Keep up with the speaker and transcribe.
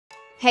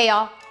Hey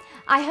y'all,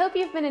 I hope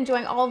you've been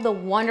enjoying all of the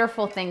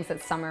wonderful things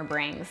that summer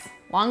brings.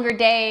 Longer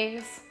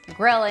days,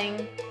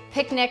 grilling,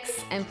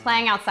 picnics, and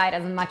playing outside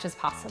as much as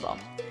possible.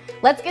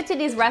 Let's get to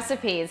these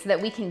recipes so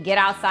that we can get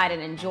outside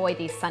and enjoy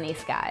these sunny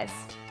skies.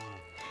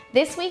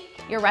 This week,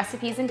 your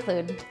recipes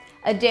include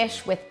a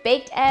dish with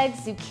baked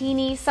eggs,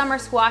 zucchini, summer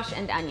squash,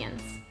 and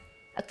onions.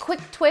 A quick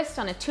twist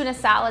on a tuna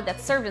salad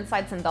that's served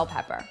inside some bell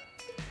pepper.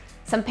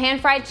 Some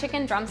pan-fried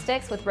chicken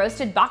drumsticks with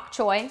roasted bok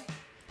choy,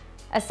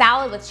 a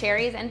salad with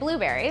cherries and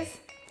blueberries,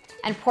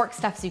 and pork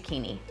stuffed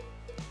zucchini.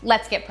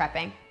 Let's get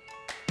prepping.